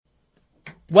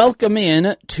Welcome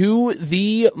in to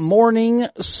the morning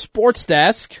sports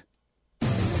desk. Day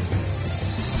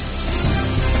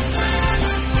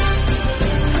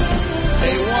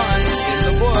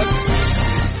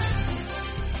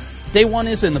one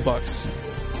is in the books.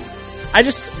 I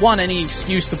just want any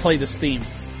excuse to play this theme.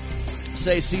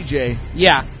 Say, CJ.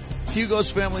 Yeah.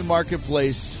 Hugo's Family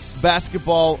Marketplace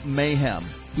Basketball Mayhem.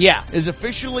 Yeah. Is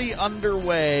officially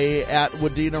underway at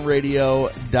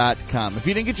wadinaradio.com. If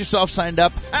you didn't get yourself signed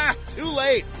up, too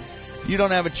late. You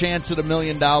don't have a chance at $1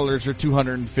 million or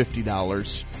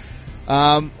 $250.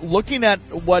 Looking at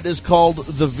what is called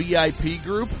the VIP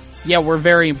group. Yeah, we're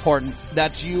very important.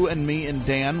 That's you and me and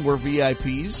Dan. We're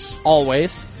VIPs.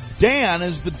 Always. Dan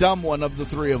is the dumb one of the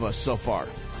three of us so far.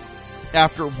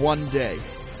 After one day.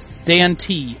 Dan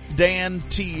T. Dan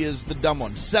T is the dumb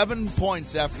one. 7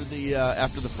 points after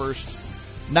the first,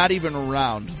 not even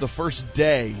round, the first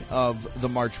day of the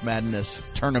March Madness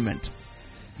tournament.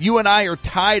 You and I are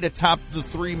tied atop the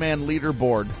three-man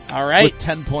leaderboard. All right. With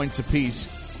 10 points apiece.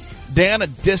 Dan a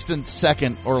distant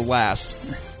second or last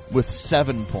with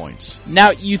 7 points. Now,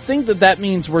 you think that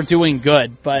means we're doing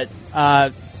good, but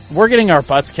we're getting our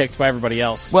butts kicked by everybody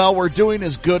else. Well, we're doing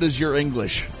as good as your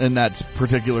English in that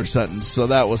particular sentence, so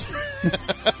that was...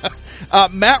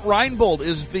 Matt Reinbold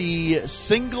is the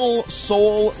single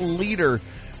sole leader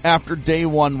after day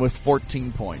one with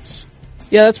 14 points.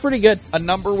 Yeah, that's pretty good. A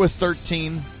number with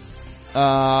 13,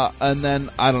 and then,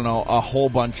 I don't know, a whole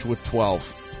bunch with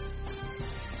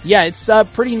 12. Yeah, it's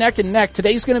pretty neck and neck.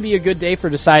 Today's going to be a good day for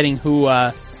deciding who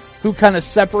kind of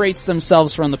separates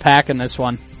themselves from the pack in this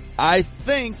one. I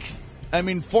think,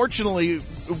 fortunately,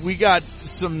 we got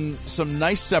some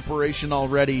nice separation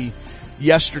already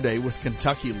yesterday with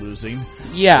Kentucky losing.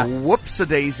 Yeah.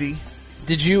 Whoops-a-daisy.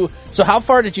 So how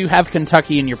far did you have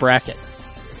Kentucky in your bracket?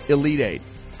 Elite Eight.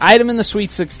 I had them in the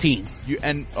Sweet 16.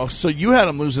 So you had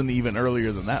them losing even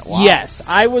earlier than that. Wow. Yes,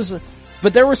 I was,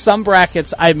 but there were some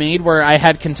brackets I made where I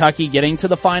had Kentucky getting to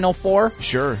the Final Four.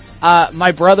 Sure.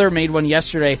 My brother made one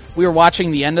yesterday. We were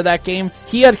watching the end of that game.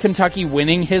 He had Kentucky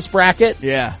winning his bracket.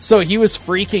 Yeah. So he was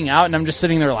freaking out, and I'm just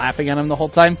sitting there laughing at him the whole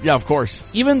time. Yeah, of course.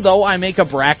 Even though I make a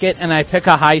bracket and I pick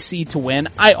a high seed to win,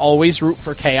 I always root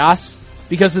for chaos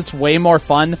because it's way more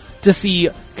fun to see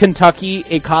Kentucky,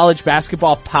 a college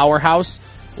basketball powerhouse,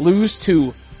 lose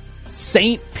to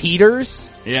St. Peter's.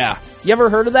 Yeah. You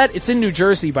ever heard of that? It's in New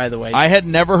Jersey, by the way. I had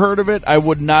never heard of it. I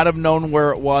would not have known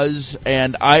where it was,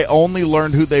 and I only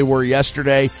learned who they were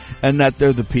yesterday, and that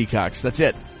they're the Peacocks. That's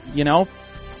it. You know,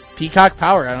 Peacock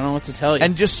power. I don't know what to tell you.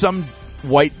 And just some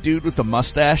white dude with a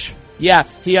mustache. Yeah,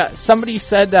 somebody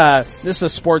said, this is a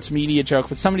sports media joke,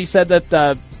 but somebody said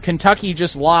that Kentucky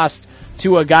just lost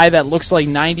to a guy that looks like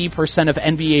 90% of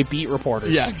NBA beat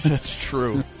reporters. Yes, that's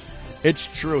true. It's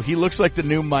true. He looks like the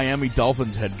new Miami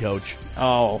Dolphins head coach.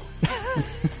 Oh.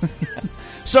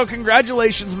 So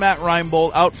congratulations, Matt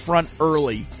Reinbold, out front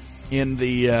early in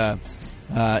the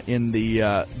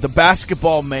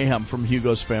basketball mayhem from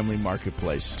Hugo's Family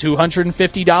Marketplace.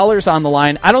 $250 on the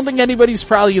line. I don't think anybody's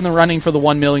probably in the running for the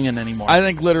 $1 million anymore. I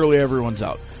think literally everyone's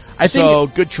out. So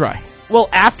good try. Well,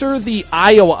 after the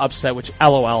Iowa upset, which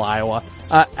LOL Iowa.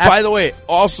 By the way,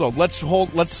 also let's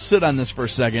sit on this for a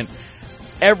second.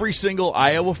 Every single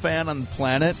Iowa fan on the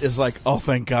planet is like, oh,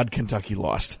 thank God Kentucky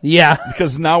lost. Yeah.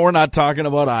 Because now we're not talking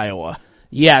about Iowa.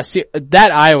 Yeah, see,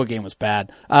 that Iowa game was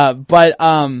bad. But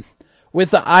with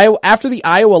the after the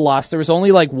Iowa loss, there was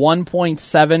only like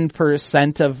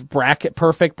 1.7% of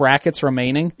perfect brackets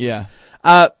remaining. Yeah.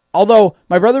 Although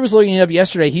my brother was looking it up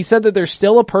yesterday, he said that there's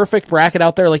still a perfect bracket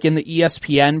out there, like in the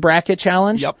ESPN bracket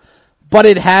challenge. Yep. But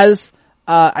it has,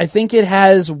 I think it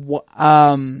has, who's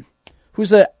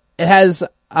the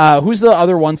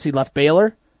other one seed left?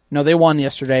 Baylor? No, they won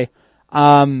yesterday.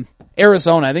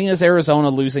 Arizona. I think it was Arizona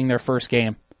losing their first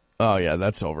game. Oh yeah,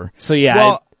 that's over. So yeah.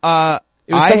 Well,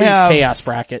 it was somebody's chaos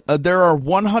bracket. There are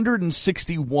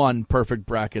 161 perfect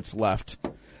brackets left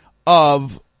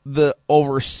of the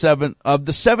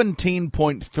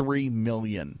 17.3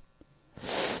 million.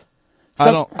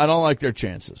 I don't like their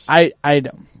chances. I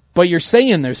don't. But you're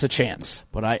saying there's a chance.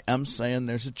 But I am saying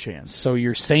there's a chance. So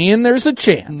you're saying there's a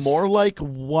chance. More like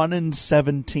 1 in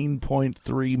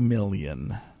 17.3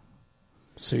 million.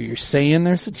 So you're saying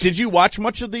there's a chance. Did you watch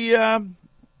much of the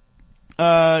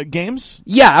games?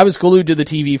 Yeah, I was glued to the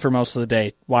TV for most of the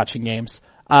day watching games.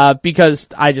 Because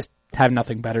I just have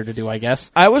nothing better to do, I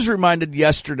guess. I was reminded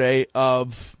yesterday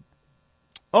of,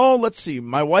 let's see.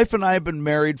 My wife and I have been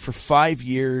married for 5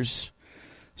 years.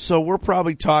 So we're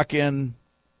probably talking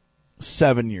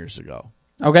 7 years ago.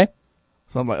 Okay.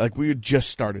 So like we had just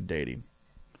started dating.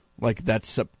 Like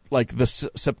that's like the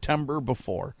September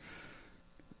before.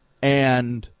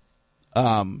 And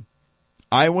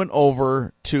I went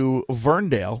over to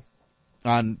Verndale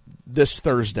on this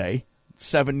Thursday,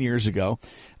 7 years ago,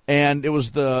 and it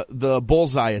was the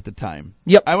Bullseye at the time.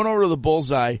 Yep. I went over to the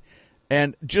Bullseye,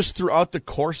 and just throughout the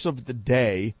course of the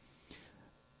day,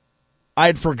 I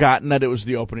had forgotten that it was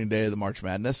the opening day of the March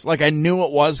Madness. Like, I knew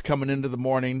it was coming into the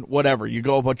morning, whatever. You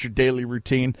go about your daily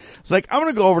routine. It's like, I'm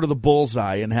going to go over to the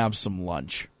Bullseye and have some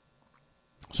lunch.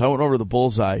 So I went over to the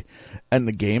Bullseye, and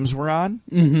the games were on,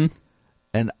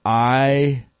 and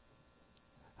I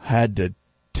had to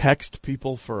text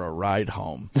people for a ride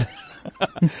home.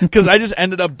 Because I just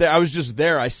ended up there. I was just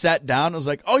there. I sat down. I was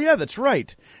like, oh, yeah, that's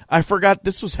right. I forgot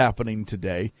this was happening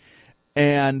today.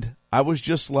 And I was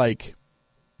just like,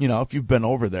 you know, if you've been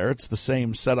over there, it's the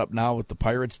same setup now with the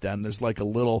Pirates Den. There's like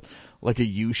a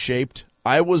U-shaped.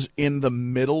 I was in the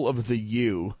middle of the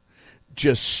U,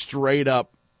 just straight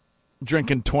up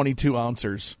drinking 22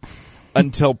 ounces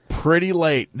until pretty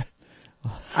late.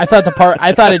 I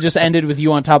thought it just ended with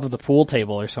you on top of the pool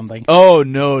table or something. Oh,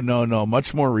 no.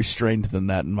 Much more restrained than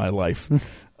that in my life.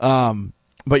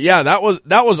 But yeah, that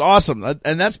was awesome.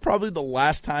 And that's probably the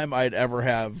last time I'd ever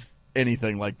have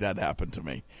anything like that happen to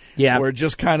me. Yeah. Where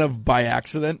just kind of by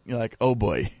accident, you're like, oh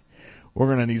boy, we're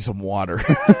going to need some water.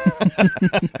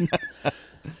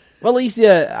 Well, at least,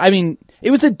 I mean,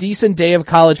 it was a decent day of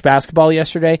college basketball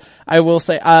yesterday. I will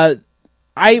say,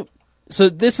 so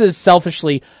this is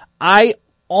selfishly, I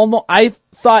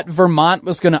thought Vermont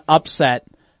was going to upset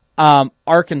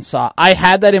Arkansas. I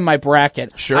had that in my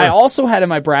bracket. Sure. I also had in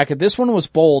my bracket, this one was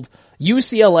bold,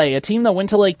 UCLA, a team that went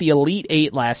to like the Elite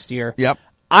Eight last year. Yep.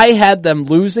 I had them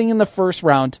losing in the first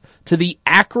round to the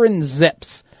Akron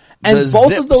Zips. And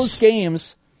both of those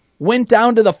games went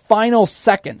down to the final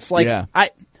seconds. Like, yeah.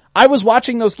 I was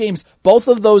watching those games. Both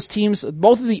of those teams,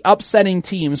 both of the upsetting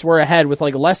teams were ahead with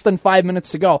like less than 5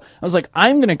 minutes to go. I was like,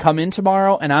 I'm going to come in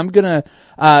tomorrow and I'm going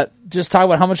to just talk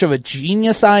about how much of a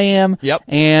genius I am. Yep.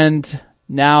 And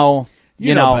now,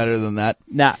 you know better than that.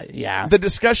 Yeah. The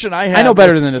discussion I had I know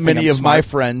better than with many of my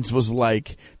friends was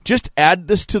like, just add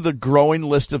this to the growing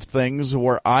list of things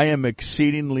where I am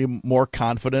exceedingly more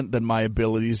confident than my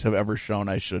abilities have ever shown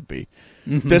I should be.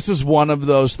 Mm-hmm. This is one of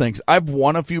those things. I've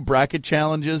won a few bracket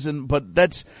challenges, but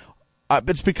that's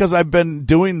it's because I've been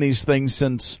doing these things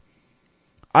since,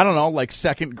 I don't know, like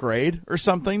second grade or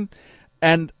something.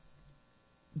 And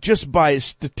just by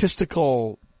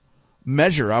statistical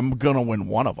measure, I'm going to win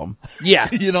one of them. Yeah.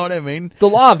 You know what I mean? The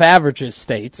law of averages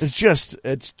states. It's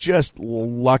just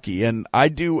lucky. And I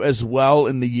do as well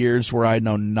in the years where I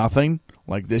know nothing,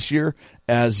 like this year,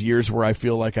 as years where I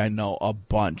feel like I know a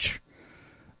bunch.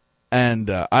 And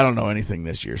I don't know anything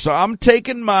this year. So I'm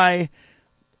taking my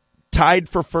tied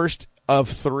for first of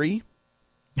 3.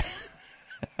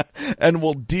 And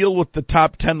we'll deal with the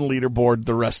top 10 leaderboard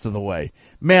the rest of the way.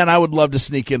 Man, I would love to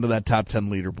sneak into that top 10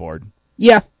 leaderboard.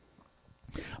 Yeah.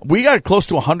 We got close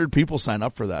to 100 people sign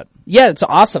up for that. Yeah, it's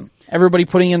awesome. Everybody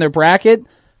putting in their bracket.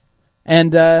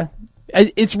 And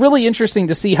it's really interesting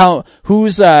to see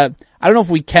who's I don't know if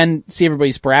we can see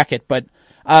everybody's bracket, but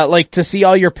like to see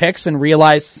all your picks and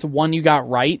realize one you got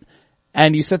right,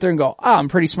 and you sit there and go, I'm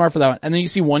pretty smart for that one. And then you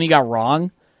see one you got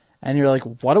wrong, and you're like,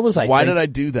 what was I Why did I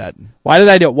do that? Why did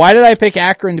I do it? Why did I pick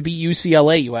Akron to beat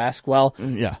UCLA, you ask? Well,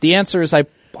 yeah. The answer is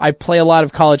I play a lot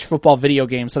of college football video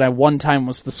games, and I one time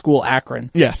was the school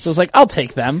Akron. Yes. So I was like, I'll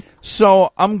take them.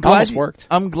 So I'm glad worked.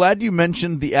 I'm glad you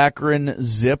mentioned the Akron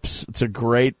Zips. It's a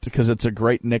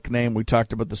great nickname. We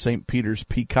talked about the St. Peter's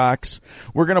Peacocks.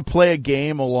 We're going to play a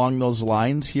game along those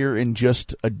lines here in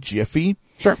just a jiffy.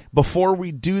 Sure. Before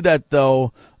we do that,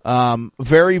 though,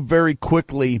 very, very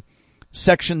quickly,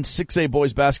 Section 6A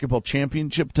Boys Basketball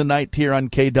Championship tonight here on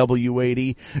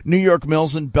KW80. New York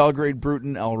Mills and Belgrade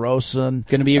Bruton El Rosa. Going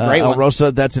to be a great one. El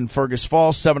Rosa, that's in Fergus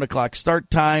Falls, 7 o'clock start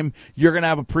time. You're going to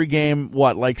have a pregame,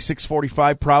 like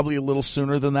 6:45, probably a little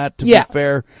sooner than that, to be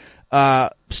fair.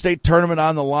 State tournament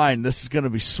on the line. This is going to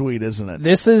be sweet, isn't it?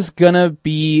 This is going to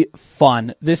be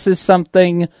fun. This is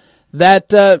something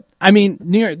that,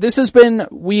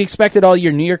 we expected all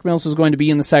year. New York Mills was going to be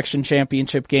in the section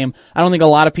championship game. I don't think a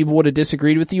lot of people would have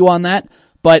disagreed with you on that,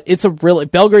 but it's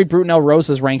Belgrade Bruton El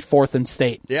Rosa is ranked 4th in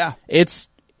state. Yeah. It's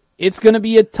going to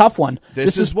be a tough one.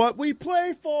 This is what we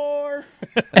play for.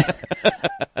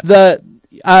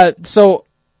 So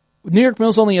New York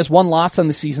Mills only has one loss on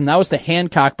the season. That was to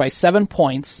Hancock by 7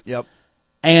 points. Yep.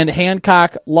 And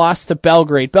Hancock lost to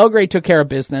Belgrade. Belgrade took care of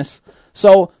business.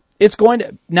 So it's going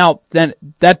to, now then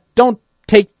that don't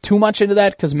take too much into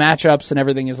that because matchups and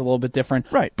everything is a little bit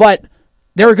different. Right. But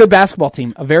they're a good basketball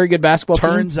team, a very good basketball team.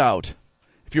 Turns out,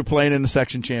 if you're playing in the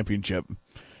section championship,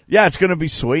 yeah, it's going to be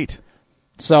sweet.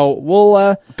 So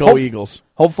we'll go Eagles.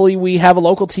 Hopefully we have a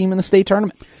local team in the state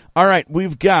tournament. All right,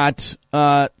 we've got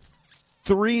 3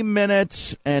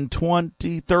 minutes and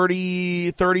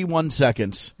 31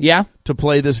 seconds. Yeah? To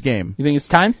play this game. You think it's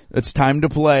time? It's time to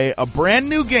play a brand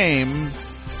new game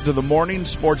to the Morning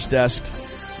Sports Desk.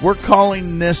 We're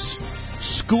calling this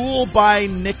School by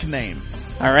Nickname.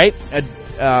 All right.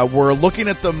 We're looking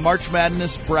at the March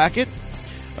Madness bracket.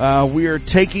 We are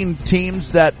taking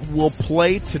teams that will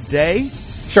play today.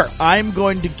 Sure. I'm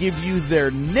going to give you their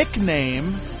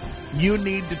nickname. You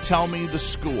need to tell me the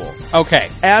school. Okay.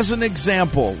 As an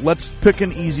example, let's pick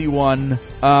an easy one.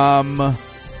 The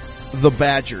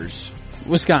Badgers.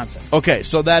 Wisconsin. Okay,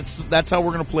 so that's how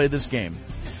we're going to play this game.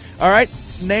 All right.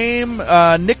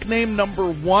 Nickname number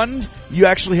 1. You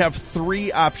actually have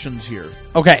 3 options here.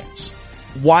 Okay.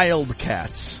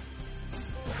 Wildcats.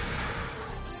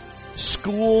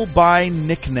 School by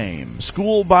nickname.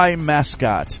 School by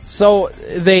mascot. So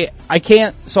I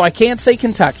can't say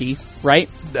Kentucky, right?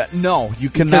 No, you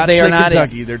cannot they say are not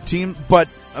Kentucky. Their team, but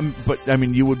I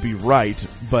mean, you would be right.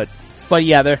 But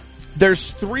yeah,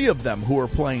 there's 3 of them who are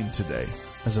playing today.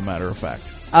 As a matter of fact,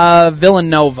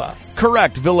 Villanova.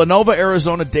 Correct. Villanova,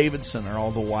 Arizona, Davidson are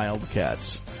all the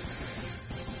Wildcats.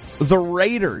 The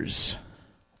Raiders.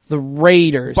 The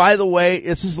Raiders. By the way,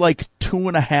 this is like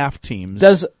 2.5 teams.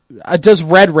 Does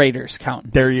Red Raiders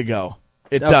count? There you go.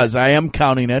 It does. I am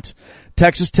counting it.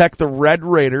 Texas Tech, the Red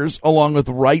Raiders, along with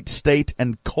Wright State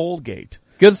and Colgate.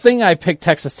 Good thing I picked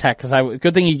Texas Tech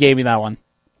good thing you gave me that one.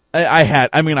 I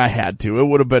had to. It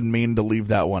would have been mean to leave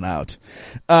that one out.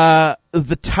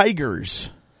 The Tigers.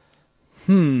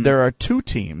 There are 2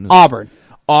 teams.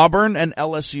 Auburn and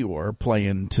LSU are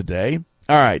playing today.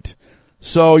 All right.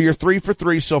 So you're 3 for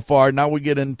 3 so far. Now we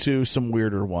get into some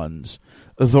weirder ones.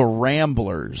 The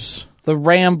Ramblers.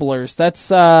 That's, is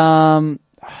that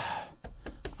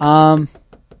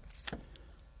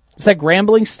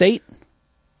Grambling State?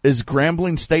 Is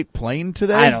Grambling State playing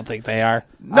today? I don't think they are.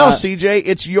 No, CJ,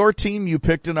 it's your team you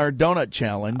picked in our donut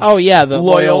challenge. Oh, yeah, the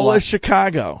Loyola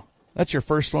Chicago. That's your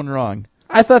first one wrong.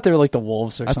 I thought they were like the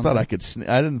Wolves or something. I thought I could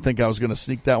I didn't think I was going to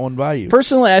sneak that one by you.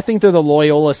 Personally, I think they're the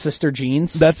Loyola Sister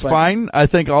Jeans. That's fine. I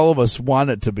think all of us want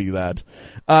it to be that.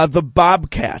 The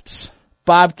Bobcats.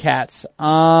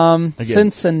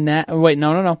 Cincinnati. Wait,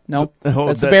 no.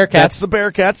 That's the Bearcats. That's the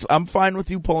Bearcats. I'm fine with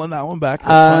you pulling that one back.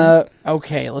 That's fine.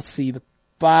 Okay, let's see. The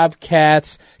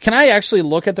Bobcats. Can I actually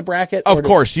look at the bracket? Of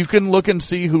course, you can look and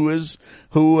see who is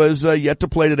yet to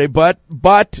play today, but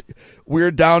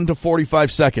we're down to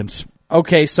 45 seconds.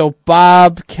 Okay, so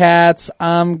Bobcats,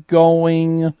 I'm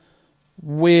going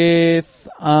with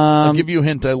I'll give you a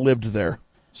hint. I lived there,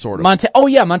 sort of.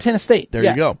 Montana State. There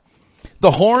you go.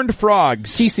 The Horned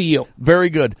Frogs. TCU. Very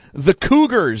good. The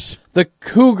Cougars. That's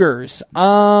Cougars.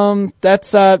 Dang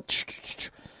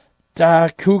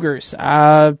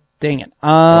it.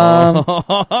 I'm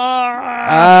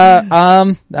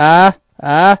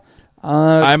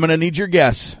gonna need your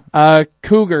guess.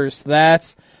 Cougars.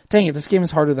 Dang it, this game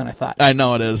is harder than I thought. I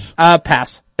know it is.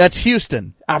 Pass. That's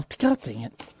Houston. God dang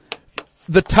it.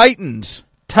 The Titans.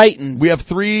 We have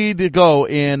 3 to go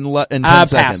in 10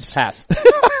 seconds. Pass.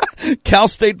 Cal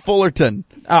State Fullerton.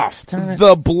 Darn it.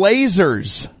 The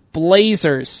Blazers.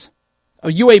 Oh,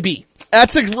 UAB.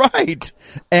 That's right.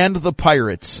 And the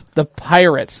Pirates.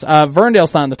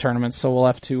 Verndale's not in the tournament, so we'll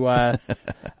have to,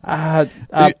 I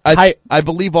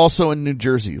believe also in New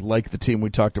Jersey, like the team we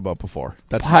talked about before.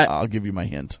 I'll give you my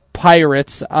hint.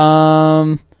 Pirates.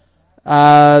 Pirates.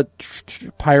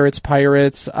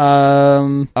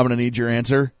 I'm gonna need your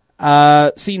answer.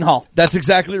 Seton Hall. That's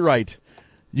exactly right.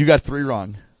 You got 3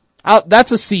 wrong.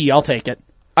 That's a C. I'll take it.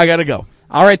 I gotta go.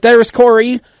 All right, there's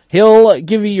Corey. He'll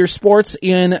give you your sports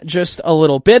in just a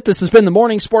little bit. This has been the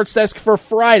Morning Sports Desk for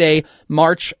Friday,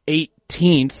 March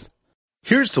 18th.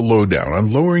 Here's the lowdown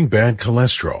on lowering bad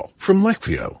cholesterol from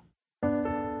Leqvio.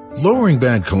 Lowering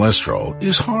bad cholesterol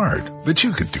is hard, but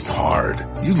you could do hard.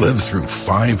 You lived through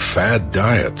 5 fad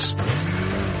diets,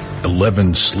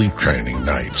 11 sleep training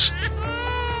nights,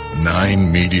 9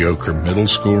 mediocre middle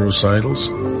school recitals,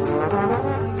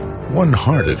 1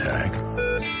 heart attack.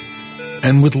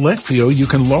 And with Leqvio, you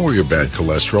can lower your bad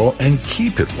cholesterol and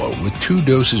keep it low with 2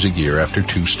 doses a year after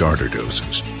 2 starter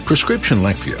doses. Prescription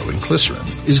Leqvio and glycerin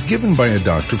is given by a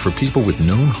doctor for people with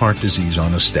known heart disease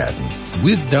on a statin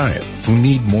with diet who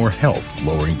need more help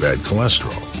lowering bad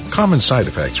cholesterol. Common side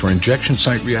effects are injection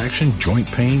site reaction, joint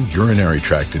pain, urinary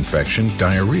tract infection,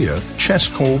 diarrhea,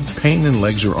 chest cold, pain in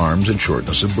legs or arms, and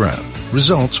shortness of breath.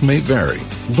 Results may vary.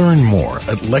 Learn more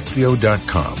at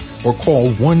Leqvio.com. or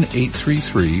call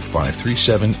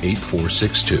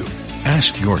 1-833-537-8462.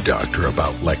 Ask your doctor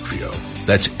about Leqvio.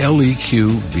 That's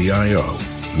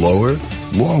Leqvio. Lower,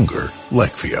 longer,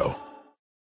 Leqvio.